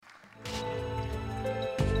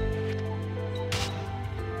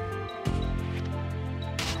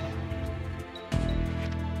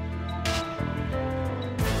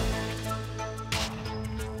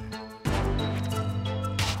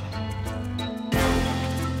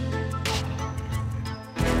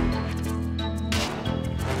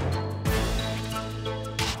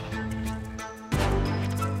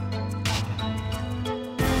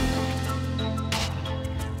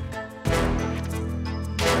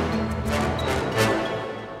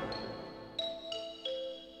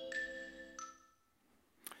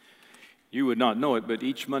You would not know it, but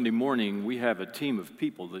each Monday morning we have a team of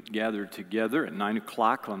people that gather together at 9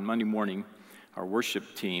 o'clock on Monday morning, our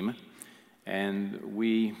worship team, and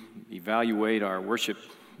we evaluate our worship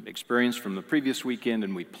experience from the previous weekend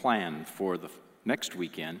and we plan for the next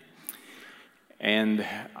weekend. And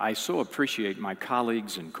I so appreciate my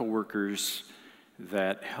colleagues and coworkers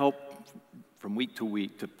that help from week to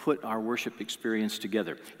week to put our worship experience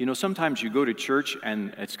together. You know, sometimes you go to church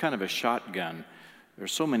and it's kind of a shotgun.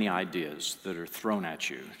 There's so many ideas that are thrown at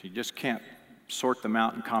you. You just can't sort them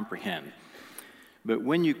out and comprehend. But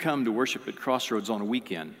when you come to worship at Crossroads on a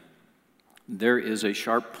weekend, there is a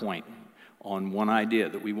sharp point on one idea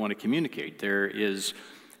that we want to communicate. There is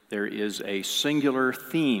a singular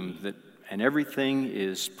theme and everything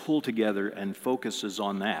is pulled together and focuses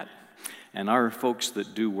on that. And our folks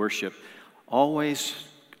that do worship always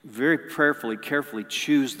very prayerfully, carefully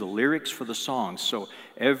choose the lyrics for the songs. So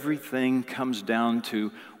everything comes down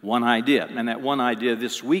to one idea. And that one idea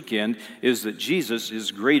this weekend is that Jesus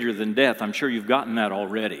is greater than death. I'm sure you've gotten that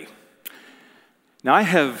already. Now, I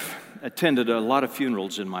have attended a lot of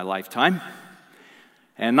funerals in my lifetime,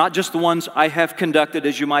 and not just the ones I have conducted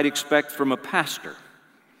as you might expect from a pastor.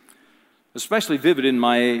 Especially vivid in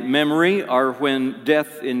my memory are when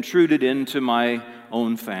death intruded into my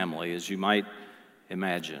own family, as you might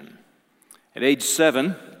imagine. At age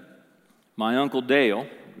 7, my Uncle Dale,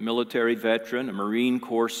 military veteran, a Marine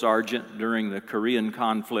Corps sergeant during the Korean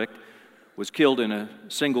conflict, was killed in a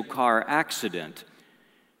single-car accident.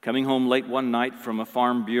 Coming home late one night from a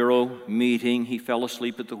Farm Bureau meeting, he fell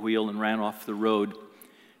asleep at the wheel and ran off the road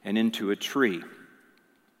and into a tree.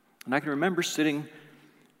 And I can remember sitting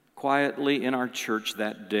quietly in our church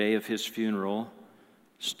that day of his funeral,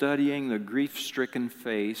 studying the grief-stricken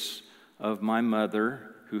face of my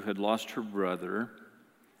mother, who had lost her brother,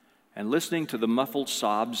 and listening to the muffled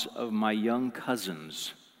sobs of my young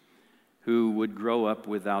cousins, who would grow up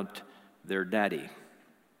without their daddy.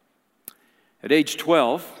 At age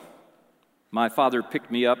 12, my father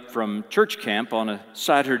picked me up from church camp on a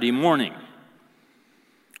Saturday morning.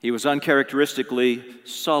 He was uncharacteristically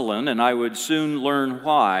sullen, and I would soon learn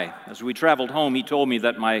why. As we traveled home, he told me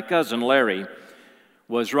that my cousin Larry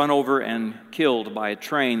was run over and killed by a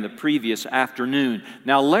train the previous afternoon.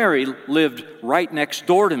 Now, Larry lived right next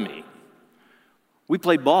door to me. We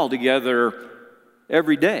played ball together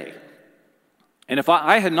every day. And if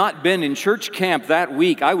I had not been in church camp that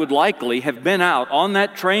week, I would likely have been out on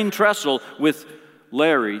that train trestle with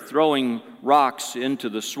Larry throwing rocks into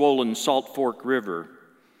the swollen Salt Fork River.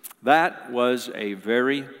 That was a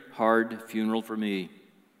very hard funeral for me.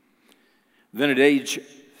 Then at age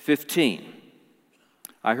 15,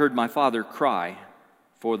 I heard my father cry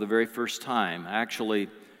for the very first time. Actually,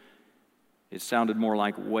 it sounded more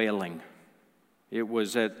like wailing. It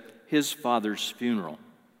was at his father's funeral.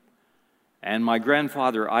 And my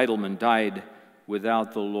grandfather Eidelman died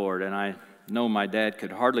without the Lord, and I know my dad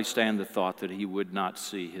could hardly stand the thought that he would not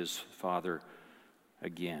see his father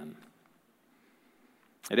again.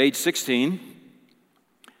 At age 16,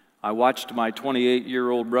 I watched my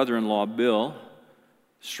 28-year-old brother-in-law, Bill,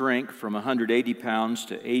 shrink from 180 pounds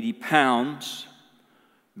to 80 pounds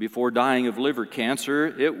before dying of liver cancer.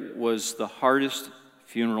 It was the hardest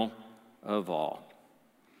funeral of all.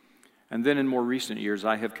 And then in more recent years,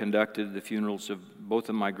 I have conducted the funerals of both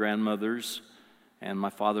of my grandmothers and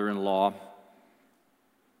my father-in-law,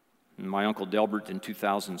 and my Uncle Delbert in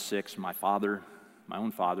 2006, my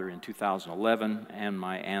own father in 2011, and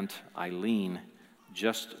my Aunt Eileen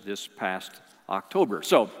just this past October.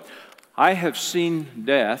 So I have seen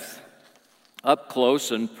death up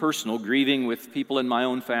close and personal, grieving with people in my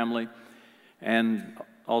own family and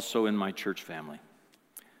also in my church family.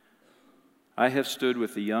 I have stood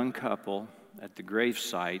with a young couple at the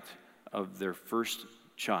gravesite of their first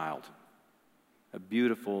child, a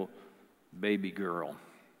beautiful baby girl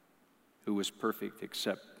who was perfect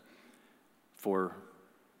except for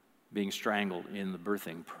being strangled in the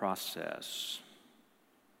birthing process.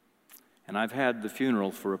 And I've had the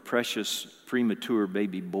funeral for a precious premature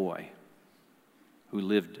baby boy who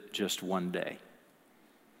lived just one day.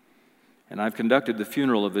 And I've conducted the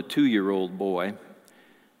funeral of a 2-year-old boy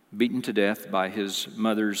beaten to death by his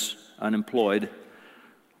mother's unemployed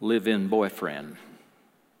live-in boyfriend.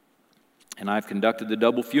 And I've conducted the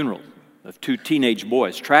double funeral of 2 teenage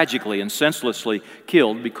boys tragically and senselessly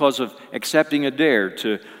killed because of accepting a dare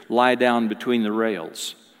to lie down between the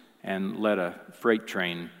rails and let a freight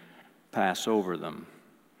train pass over them.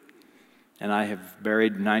 And I have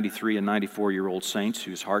buried 93 and 94-year-old saints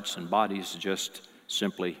whose hearts and bodies just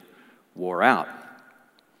simply wore out.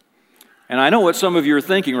 And I know what some of you are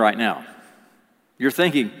thinking right now. You're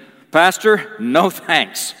thinking, Pastor, no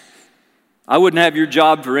thanks. I wouldn't have your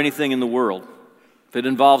job for anything in the world. If it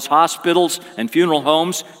involves hospitals and funeral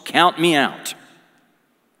homes, count me out.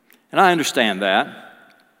 And I understand that.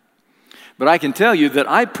 But I can tell you that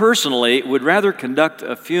I personally would rather conduct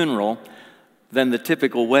a funeral than the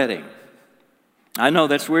typical wedding. I know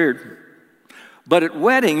that's weird. But at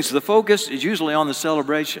weddings, the focus is usually on the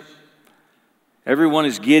celebration. Everyone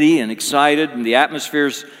is giddy and excited, and the atmosphere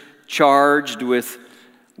is charged with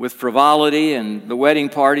frivolity, and the wedding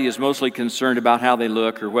party is mostly concerned about how they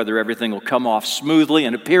look or whether everything will come off smoothly,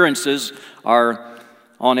 and appearances are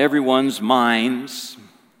on everyone's minds.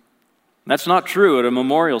 That's not true at a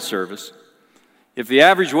memorial service. If the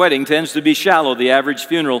average wedding tends to be shallow, the average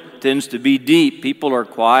funeral tends to be deep. People are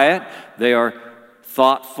quiet, they are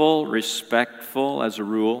thoughtful, respectful as a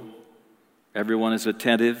rule. Everyone is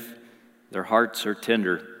attentive, their hearts are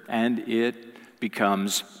tender, and it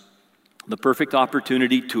becomes the perfect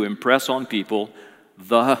opportunity to impress on people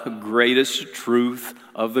the greatest truth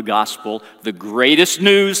of the gospel, the greatest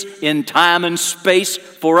news in time and space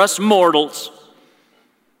for us mortals,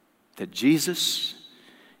 that Jesus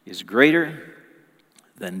is greater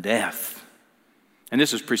than death. And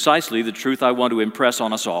this is precisely the truth I want to impress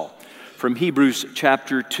on us all. From Hebrews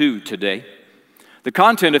chapter 2 today. The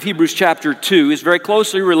content of Hebrews chapter 2 is very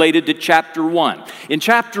closely related to chapter 1. In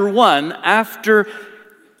chapter 1, after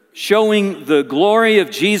showing the glory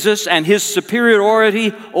of Jesus and his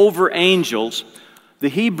superiority over angels, the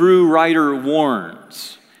Hebrew writer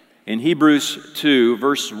warns in Hebrews 2,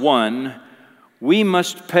 verse 1, we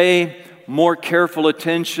must pay more careful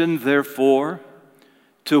attention, therefore,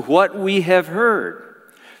 to what we have heard,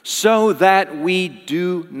 so that we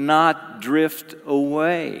do not drift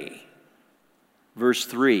away. Verse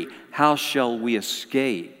 3, how shall we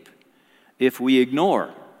escape if we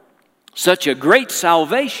ignore such a great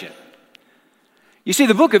salvation? You see,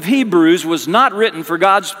 the book of Hebrews was not written for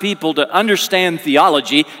God's people to understand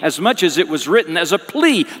theology as much as it was written as a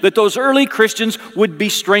plea that those early Christians would be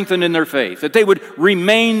strengthened in their faith, that they would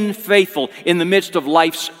remain faithful in the midst of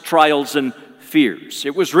life's trials and fears.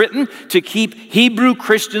 It was written to keep Hebrew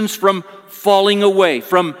Christians from falling away,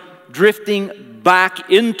 from drifting back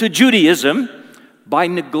into Judaism by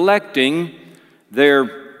neglecting their,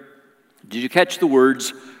 did you catch the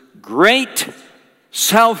words, great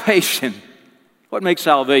salvation. What makes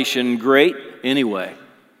salvation great anyway?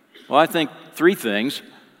 Well, I think three things.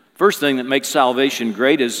 First thing that makes salvation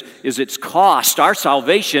great is its cost. Our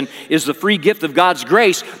salvation is the free gift of God's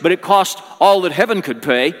grace, but it cost all that heaven could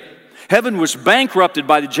pay. Heaven was bankrupted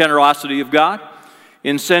by the generosity of God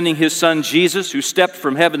in sending his son Jesus, who stepped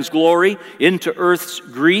from heaven's glory into earth's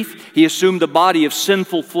grief. He assumed the body of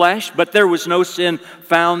sinful flesh, but there was no sin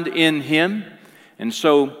found in him. And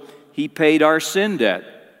so he paid our sin debt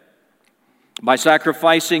by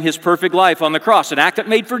sacrificing his perfect life on the cross, an act that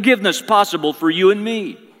made forgiveness possible for you and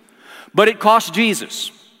me. But it cost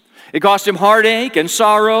Jesus. It cost him heartache and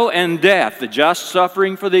sorrow and death, the just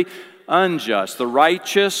suffering for the unjust, the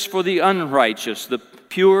righteous for the unrighteous, the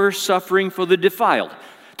pure suffering for the defiled,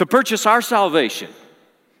 to purchase our salvation.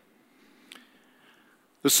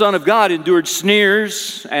 The Son of God endured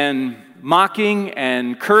sneers and mocking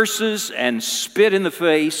and curses and spit in the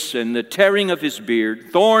face and the tearing of his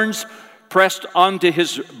beard, thorns pressed onto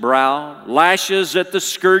his brow, lashes at the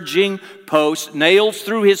scourging post, nails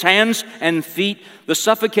through his hands and feet, the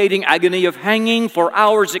suffocating agony of hanging for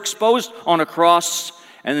hours exposed on a cross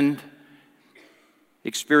and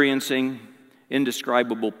experiencing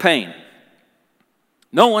indescribable pain.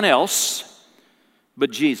 No one else but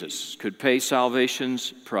Jesus could pay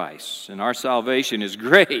salvation's price. And our salvation is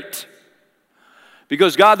great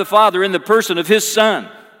because God the Father, in the person of his Son,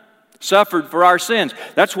 suffered for our sins.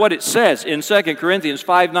 That's what it says in 2 Corinthians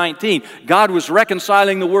 5:19. God was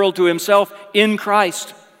reconciling the world to himself in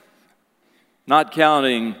Christ, not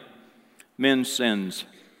counting men's sins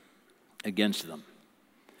against them.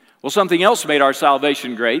 Well, something else made our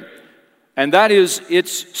salvation great, and that is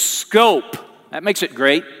its scope. That makes it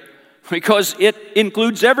great because it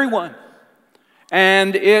includes everyone,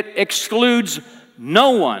 and it excludes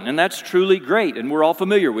no one, and that's truly great. And we're all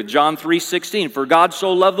familiar with John 3:16. For God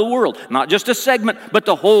so loved the world, not just a segment, but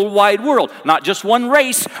the whole wide world. Not just one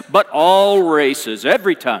race, but all races,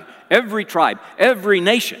 every tongue, every tribe, every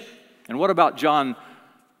nation. And what about John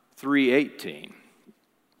 3:18?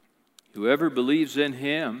 Whoever believes in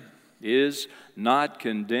him is not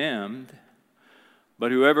condemned,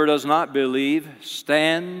 but whoever does not believe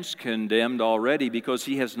stands condemned already because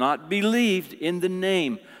he has not believed in the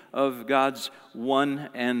name of God's one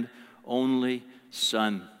and only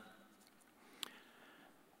Son.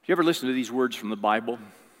 You ever listen to these words from the Bible?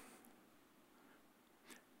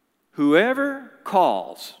 Whoever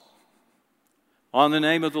calls on the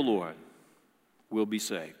name of the Lord will be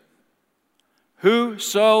saved.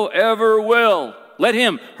 Whosoever will, let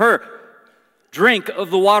him, her, drink of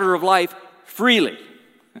the water of life freely.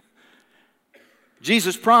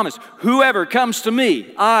 Jesus promised, whoever comes to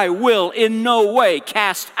me, I will in no way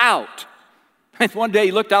cast out. And one day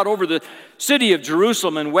he looked out over the city of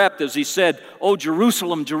Jerusalem and wept as he said, "O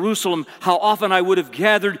Jerusalem, Jerusalem, how often I would have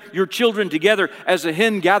gathered your children together as a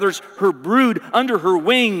hen gathers her brood under her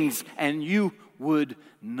wings, and you would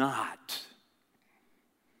not."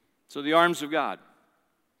 So the arms of God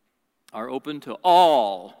are open to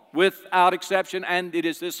all, without exception, and it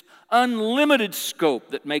is this unlimited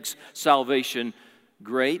scope that makes salvation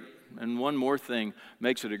great. And one more thing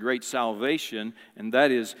makes it a great salvation, and that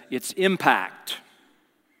is its impact.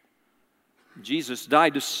 Jesus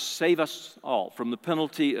died to save us all from the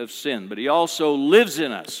penalty of sin, but he also lives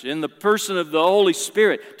in us in the person of the Holy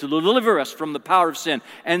Spirit to deliver us from the power of sin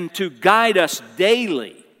and to guide us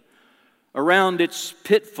daily around its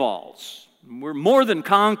pitfalls. We're more than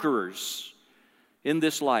conquerors in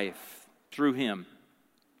this life through him.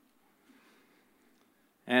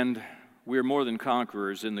 And we're more than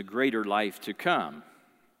conquerors in the greater life to come.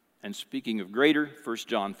 And speaking of greater, 1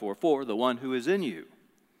 John 4:4, the one who is in you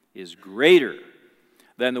is greater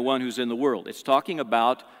than the one who's in the world. It's talking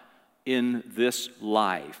about in this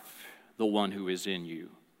life, the one who is in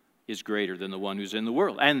you is greater than the one who's in the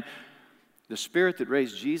world. And the Spirit that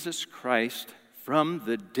raised Jesus Christ from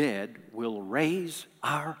the dead will raise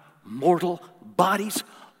our mortal bodies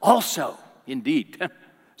also. Indeed,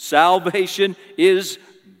 salvation is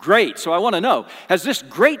great. So I want to know, has this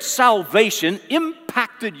great salvation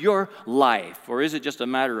impacted your life? Or is it just a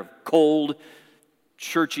matter of cold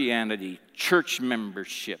churchianity, church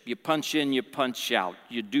membership? You punch in, you punch out.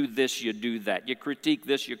 You do this, you do that. You critique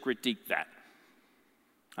this, you critique that.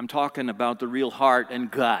 I'm talking about the real heart and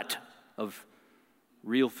gut of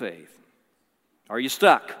real faith. Are you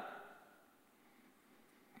stuck?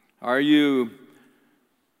 Are you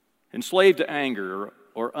enslaved to anger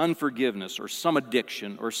or unforgiveness or some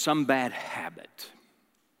addiction or some bad habit?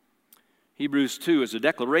 Hebrews 2 is a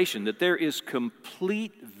declaration that there is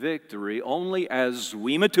complete victory only as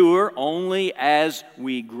we mature, only as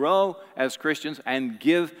we grow as Christians and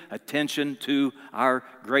give attention to our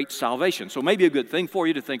great salvation. So maybe a good thing for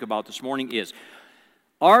you to think about this morning is,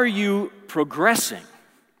 are you progressing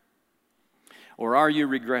or are you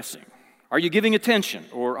regressing? Are you giving attention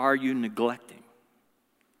or are you neglecting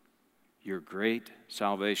your great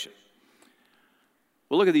salvation?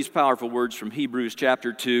 Well, look at these powerful words from Hebrews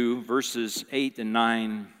chapter 2, verses 8 and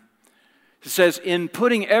 9. It says, in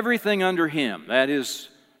putting everything under him, that is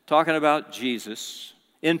talking about Jesus,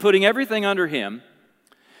 in putting everything under him,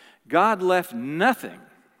 God left nothing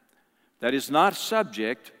that is not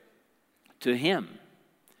subject to him.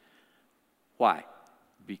 Why?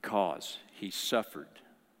 Because he suffered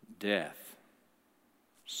death,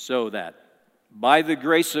 so that by the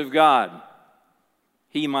grace of God,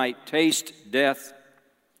 he might taste death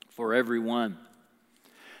for everyone.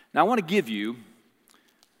 Now I want to give you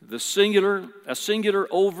a singular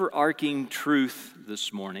overarching truth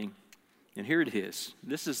this morning. And here it is.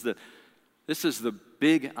 This is the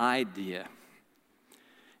big idea.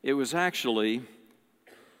 It was actually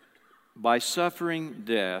by suffering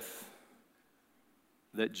death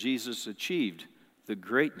that Jesus achieved the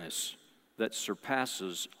greatness that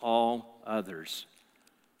surpasses all others.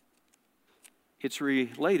 It's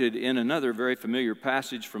related in another very familiar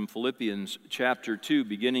passage from Philippians chapter 2,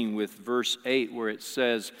 beginning with verse 8, where it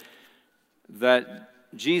says that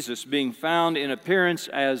Jesus, being found in appearance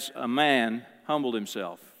as a man, humbled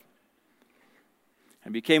himself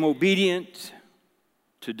and became obedient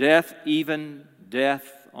to death, even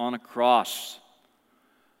death on a cross.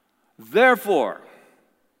 Therefore,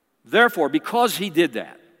 because he did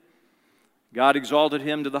that, God exalted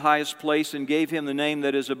him to the highest place and gave him the name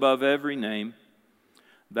that is above every name,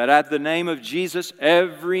 that at the name of Jesus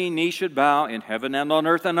every knee should bow in heaven and on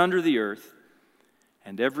earth and under the earth,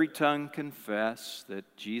 and every tongue confess that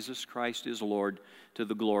Jesus Christ is Lord, to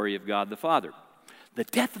the glory of God the Father. The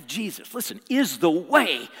death of Jesus, listen, is the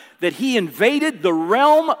way that he invaded the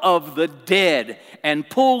realm of the dead and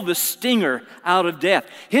pulled the stinger out of death.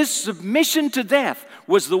 His submission to death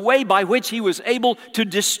was the way by which he was able to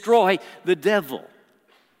destroy the devil.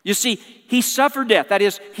 You see, he suffered death. That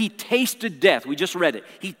is, he tasted death. We just read it.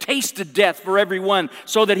 He tasted death for everyone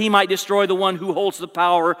so that he might destroy the one who holds the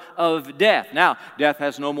power of death. Now, death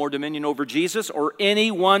has no more dominion over Jesus or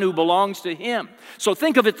anyone who belongs to him. So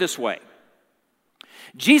think of it this way.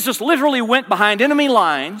 Jesus literally went behind enemy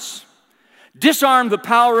lines, disarmed the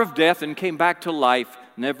power of death, and came back to life,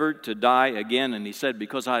 never to die again. And he said,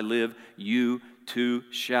 because I live, you too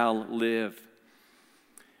shall live.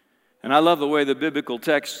 And I love the way the biblical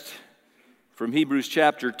text from Hebrews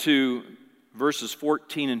chapter 2, verses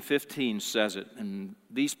 14 and 15 says it. And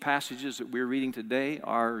these passages that we're reading today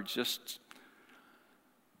are just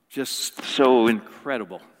so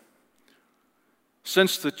incredible.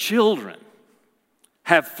 Since the children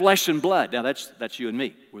have flesh and blood. Now that's you and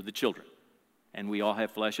me. We're the children. And we all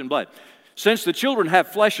have flesh and blood. Since the children have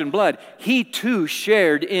flesh and blood, he too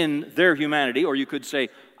shared in their humanity, or you could say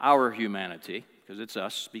our humanity, because it's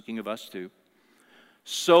us, speaking of us too,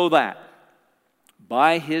 so that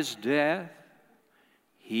by his death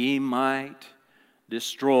he might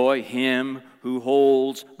destroy him who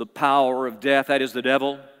holds the power of death, that is the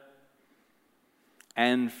devil,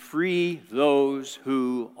 and free those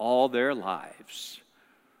who all their lives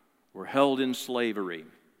were held in slavery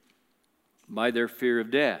by their fear of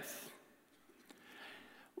death.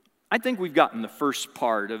 I think we've gotten the first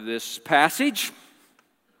part of this passage.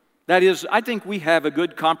 That is, I think we have a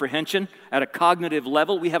good comprehension at a cognitive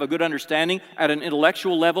level. We have a good understanding at an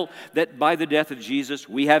intellectual level that by the death of Jesus,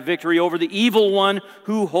 we have victory over the evil one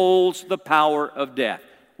who holds the power of death.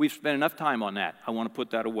 We've spent enough time on that. I want to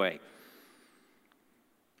put that away.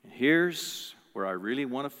 Here's where I really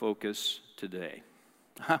want to focus today.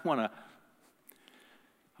 I want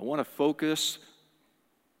to focus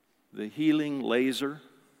the healing laser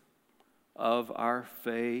of our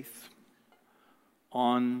faith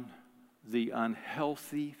on the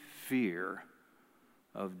unhealthy fear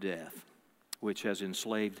of death, which has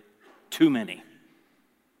enslaved too many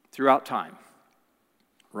throughout time,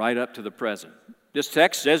 right up to the present. This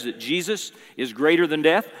text says that Jesus is greater than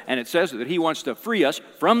death, and it says that he wants to free us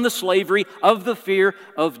from the slavery of the fear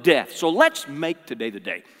of death. So let's make today the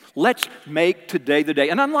day. Let's make today the day.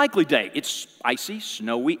 An unlikely day. It's icy,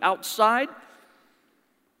 snowy outside.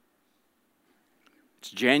 It's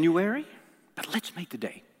January, but let's make the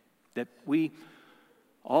day that we,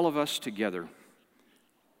 all of us together,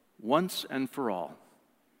 once and for all,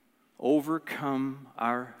 overcome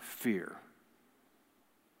our fear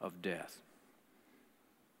of death.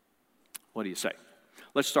 What do you say?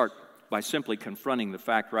 Let's start by simply confronting the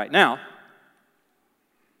fact right now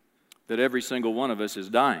that every single one of us is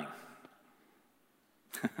dying.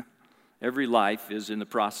 Every life is in the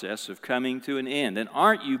process of coming to an end. And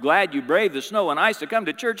aren't you glad you braved the snow and ice to come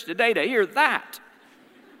to church today to hear that?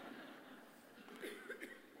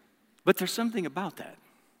 But there's something about that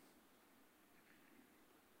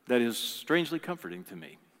that is strangely comforting to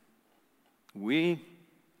me. We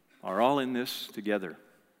are all in this together.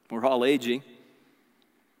 We're all aging.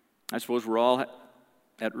 I suppose we're all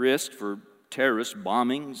at risk for terrorist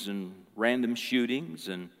bombings and random shootings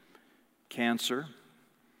and cancer.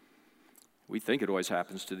 We think it always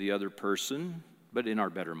happens to the other person, but in our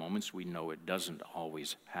better moments, we know it doesn't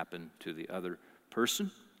always happen to the other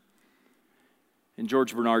person. And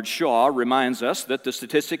George Bernard Shaw reminds us that the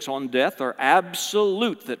statistics on death are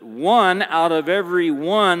absolute, that 1 out of every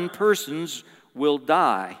 1 persons will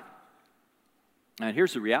die. And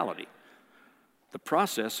here's the reality. The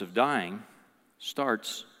process of dying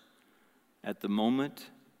starts at the moment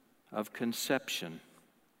of conception.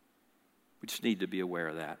 We just need to be aware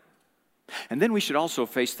of that. And then we should also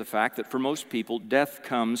face the fact that for most people, death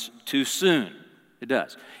comes too soon. It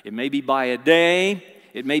does. It may be by a day.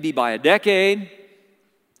 It may be by a decade.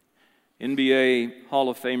 NBA Hall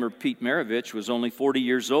of Famer Pete Maravich was only 40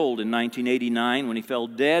 years old in 1989 when he fell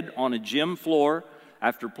dead on a gym floor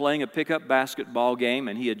after playing a pickup basketball game,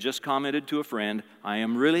 and he had just commented to a friend, "I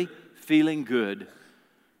am really feeling good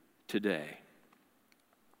today."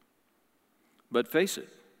 But face it,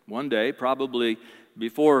 one day, probably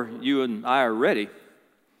before you and I are ready,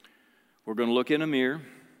 we're going to look in a mirror,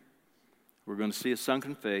 we're going to see a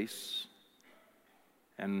sunken face,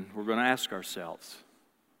 and we're going to ask ourselves,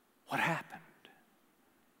 what happened?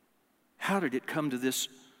 How did it come to this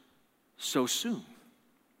so soon?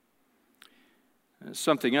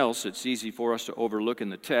 Something else that's easy for us to overlook in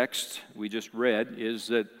the text we just read is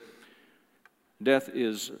that death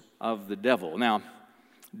is of the devil. Now,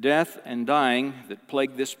 death and dying that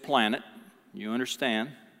plague this planet, you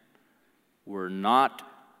understand, were not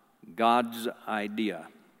God's idea.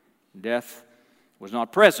 Death was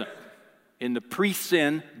not present in the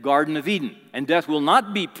pre-sin Garden of Eden, and death will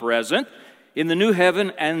not be present in the new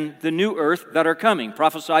heaven and the new earth that are coming,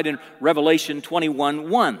 prophesied in Revelation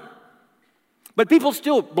 21:1. But people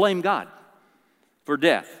still blame God for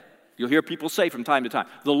death. You'll hear people say from time to time,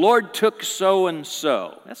 "The Lord took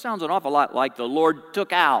so-and-so." That sounds an awful lot like the Lord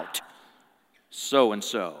took out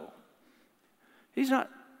so-and-so. He's not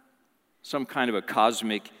some kind of a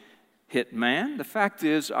cosmic hit man. The fact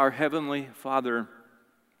is, our Heavenly Father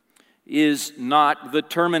is not the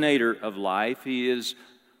terminator of life. He is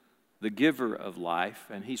the giver of life.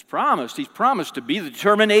 And He's promised to be the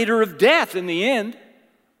terminator of death in the end.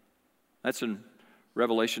 That's in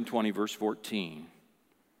Revelation 20, verse 14.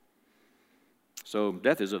 So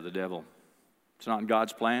death is of the devil. It's not in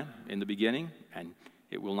God's plan in the beginning, and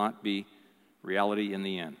it will not be reality in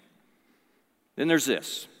the end. Then there's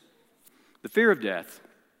this. The fear of death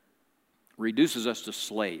reduces us to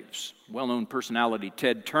slaves. Well-known personality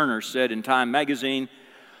Ted Turner said in Time magazine,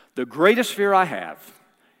 "The greatest fear I have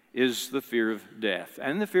is the fear of death."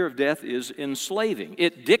 And the fear of death is enslaving.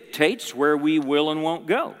 It dictates where we will and won't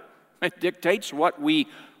go. It dictates what we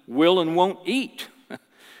will and won't eat.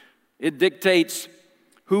 It dictates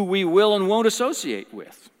who we will and won't associate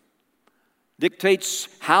with. Dictates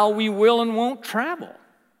how we will and won't travel.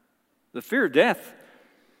 The fear of death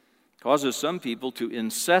causes some people to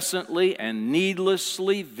incessantly and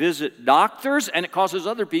needlessly visit doctors, and it causes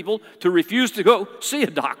other people to refuse to go see a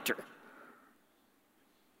doctor.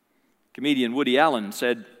 Comedian Woody Allen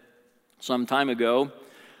said some time ago,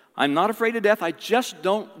 "I'm not afraid of death, I just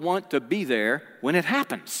don't want to be there when it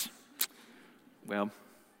happens." Well,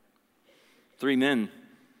 3 men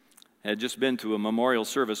had just been to a memorial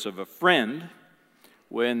service of a friend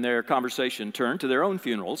when their conversation turned to their own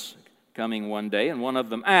funerals coming one day, and one of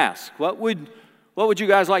them asked, what would you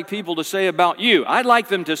guys like people to say about you? I'd like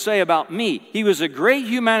them to say about me, he was a great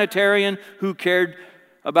humanitarian who cared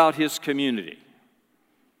about his community.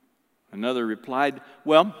 Another replied,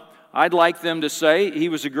 well, I'd like them to say he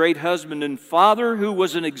was a great husband and father who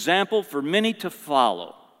was an example for many to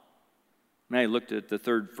follow. And I looked at the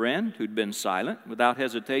third friend who'd been silent. Without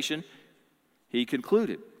hesitation, he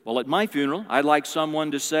concluded, well, at my funeral, I'd like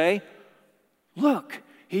someone to say, look,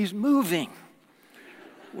 he's moving.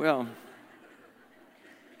 Well,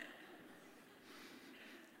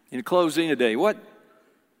 in closing today, what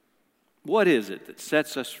is it that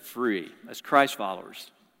sets us free as Christ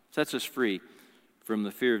followers, sets us free from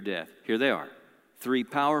the fear of death? Here they are, 3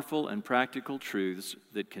 powerful and practical truths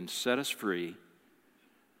that can set us free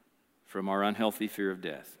from our unhealthy fear of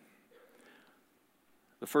death.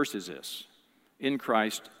 The first is this: in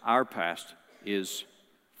Christ, our past is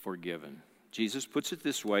forgiven. Jesus puts it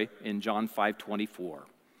this way in John 5:24.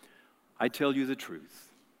 I tell you the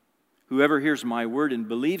truth. Whoever hears my word and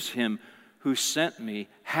believes him who sent me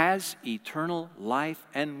has eternal life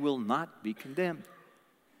and will not be condemned.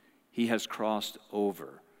 He has crossed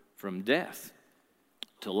over from death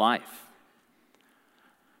to life.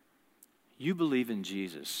 You believe in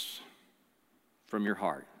Jesus from your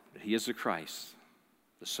heart, that he is the Christ,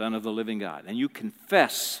 the Son of the living God, and you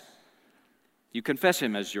confess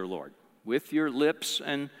him as your Lord with your lips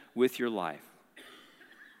and with your life.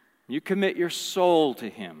 You commit your soul to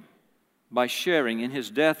him by sharing in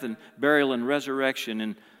his death and burial and resurrection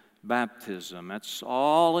and baptism. That's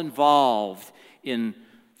all involved in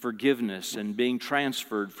forgiveness and being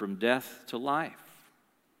transferred from death to life.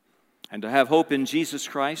 And to have hope in Jesus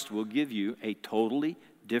Christ will give you a totally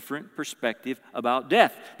different perspective about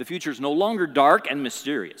death. The future is no longer dark and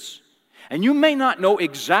mysterious. And you may not know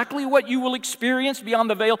exactly what you will experience beyond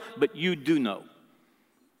the veil, but you do know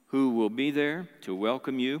who will be there to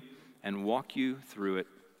welcome you and walk you through it.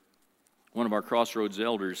 One of our Crossroads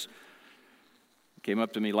elders came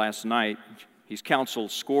up to me last night. He's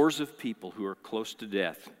counseled scores of people who are close to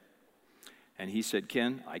death. And he said,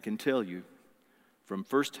 Ken, I can tell you from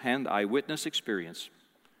firsthand eyewitness experience,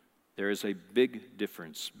 there is a big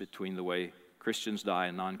difference between the way Christians die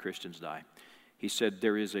and non-Christians die. He said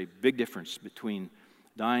there is a big difference between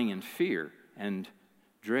dying in fear and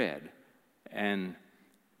dread and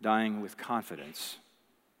dying with confidence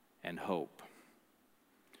and hope.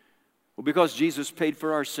 Well, because Jesus paid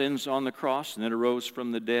for our sins on the cross and then arose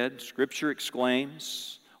from the dead, Scripture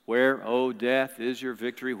exclaims, where, O death, is your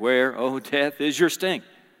victory? Where, O death, is your sting?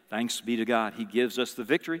 Thanks be to God. He gives us the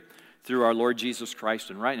victory through our Lord Jesus Christ.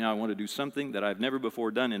 And right now I want to do something that I've never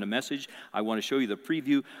before done in a message. I want to show you the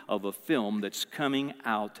preview of a film that's coming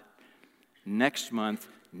out next month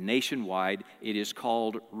nationwide. It is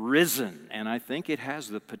called Risen, and I think it has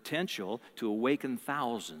the potential to awaken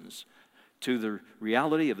thousands to the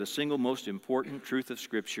reality of the single most important truth of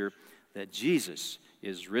Scripture, that Jesus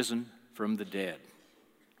is risen from the dead.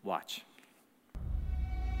 Watch.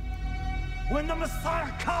 When the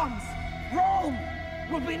Messiah comes, Rome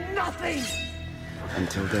will be nothing!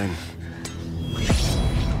 Until then.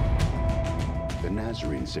 The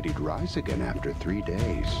Nazarene city'd rise again after 3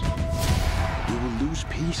 days. You will lose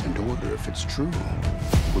peace and order if it's true.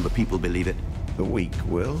 Will the people believe it? The weak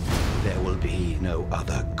will. There will be no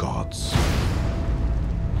other gods.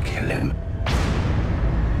 Kill him.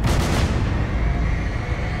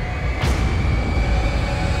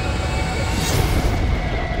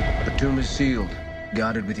 tomb is sealed,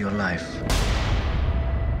 guarded with your life.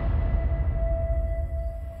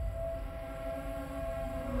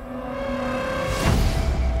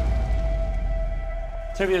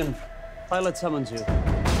 Tyrion, Pilate summons you.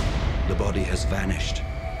 The body has vanished.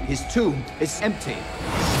 His tomb is empty.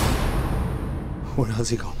 Where has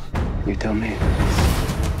he gone? You tell me.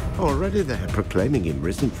 Already they're proclaiming him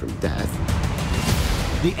risen from death.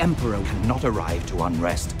 The Emperor cannot arrive to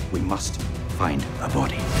unrest. We must find a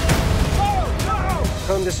body.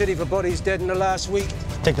 Combed the city for bodies dead in the last week.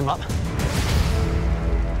 Take them up.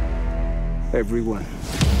 Everyone.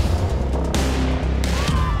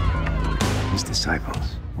 His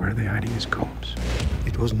disciples. Where are they hiding his corpse?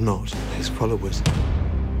 It was not his followers.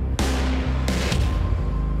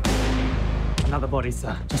 Another body,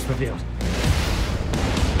 sir, just revealed.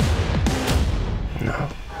 No.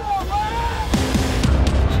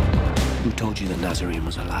 Who told you the Nazarene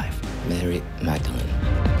was alive? Mary Magdalene.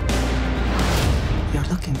 You're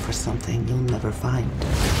looking for something you'll never find.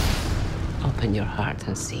 Open your heart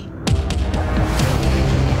and see.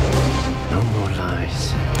 No more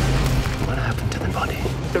lies. What happened to the body?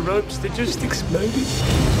 The ropes, they just exploded.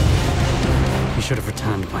 You should have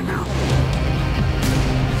returned by now.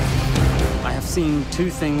 I have seen two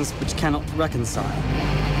things which cannot reconcile.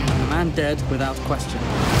 A man dead without question,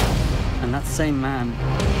 and that same man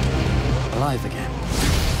alive again.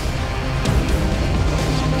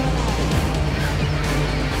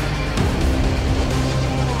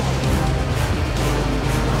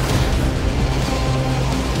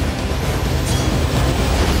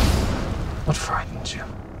 What frightens you?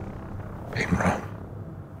 Being wrong.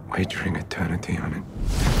 Wagering eternity on it.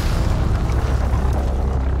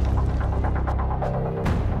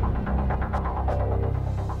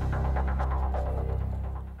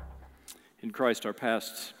 In Christ, our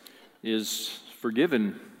past is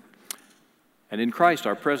forgiven, and in Christ,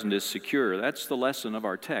 our present is secure. That's the lesson of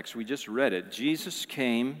our text. We just read it. Jesus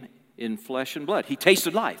came in flesh and blood. He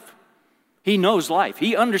tasted life. He knows life.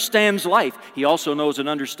 He understands life. He also knows and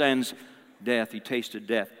understands death. He tasted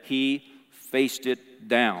death. He faced it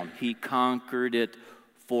down. He conquered it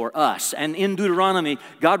for us. And in Deuteronomy,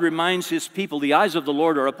 God reminds His people, the eyes of the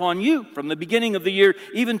Lord are upon you from the beginning of the year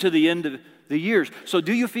even to the end of the years. So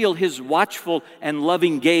do you feel His watchful and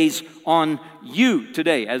loving gaze on you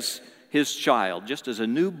today as His child? Just as a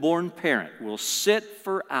newborn parent will sit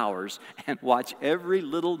for hours and watch every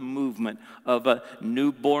little movement of a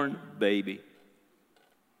newborn baby.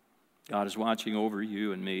 God is watching over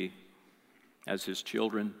you and me as His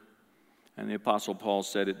children. And the Apostle Paul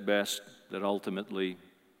said it best, that ultimately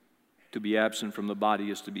to be absent from the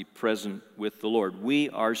body is to be present with the Lord. We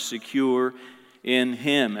are secure in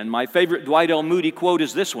Him. And my favorite Dwight L. Moody quote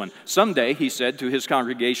is this one. Someday, he said to his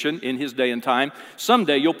congregation in his day and time,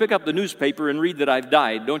 someday you'll pick up the newspaper and read that I've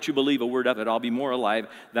died. Don't you believe a word of it. I'll be more alive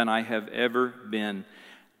than I have ever been.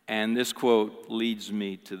 And this quote leads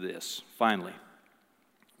me to this. Finally,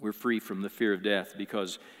 we're free from the fear of death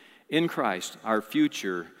because in Christ, our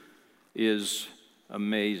future is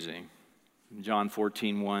amazing. In John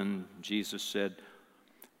 14:1, Jesus said,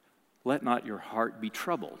 let not your heart be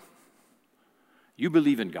troubled. You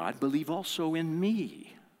believe in God, believe also in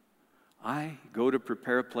me. I go to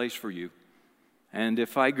prepare a place for you. And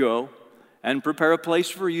if I go and prepare a place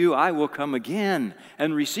for you, I will come again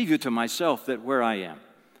and receive you to myself, that where I am,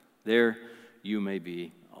 there you may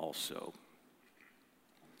be also.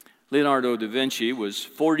 Leonardo da Vinci was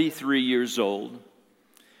 43 years old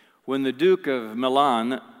when the Duke of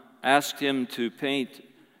Milan asked him to paint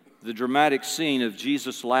the dramatic scene of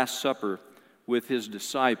Jesus' Last Supper with His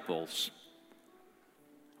disciples.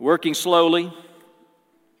 Working slowly,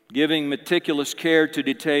 giving meticulous care to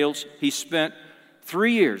details, he spent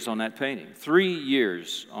 3 years on that painting, 3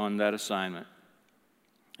 years on that assignment.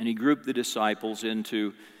 And he grouped the disciples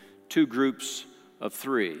into two groups of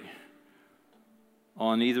three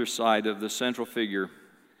on either side of the central figure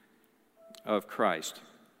of Christ.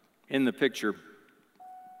 In the picture,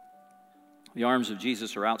 the arms of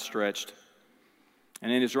Jesus are outstretched,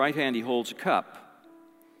 and in His right hand He holds a cup,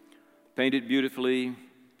 painted beautifully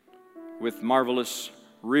with marvelous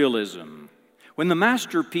realism. When the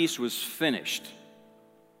masterpiece was finished,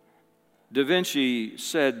 Da Vinci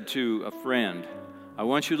said to a friend, I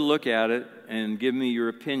want you to look at it and give me your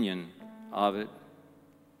opinion of it.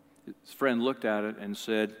 His friend looked at it and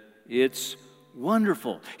said, it's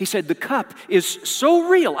wonderful. He said, the cup is so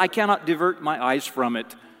real, I cannot divert my eyes from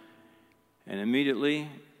it. And immediately,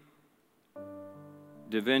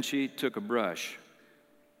 Da Vinci took a brush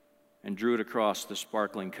and drew it across the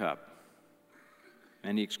sparkling cup.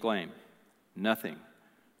 And he exclaimed, nothing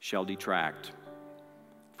shall detract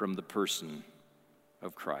from the person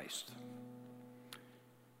of Christ.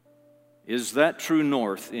 Is that true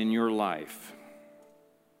north in your life?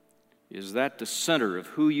 Is that the center of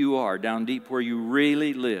who you are, down deep where you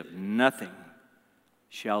really live? Nothing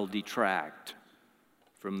shall detract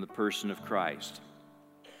from the person of Christ.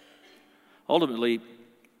 Ultimately,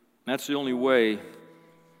 that's the only way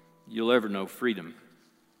you'll ever know freedom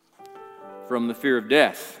from the fear of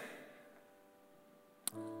death.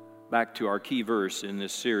 Back to our key verse in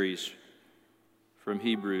this series from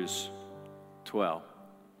Hebrews 12.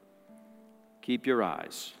 Keep your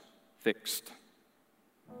eyes fixed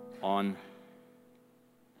on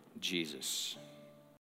Jesus.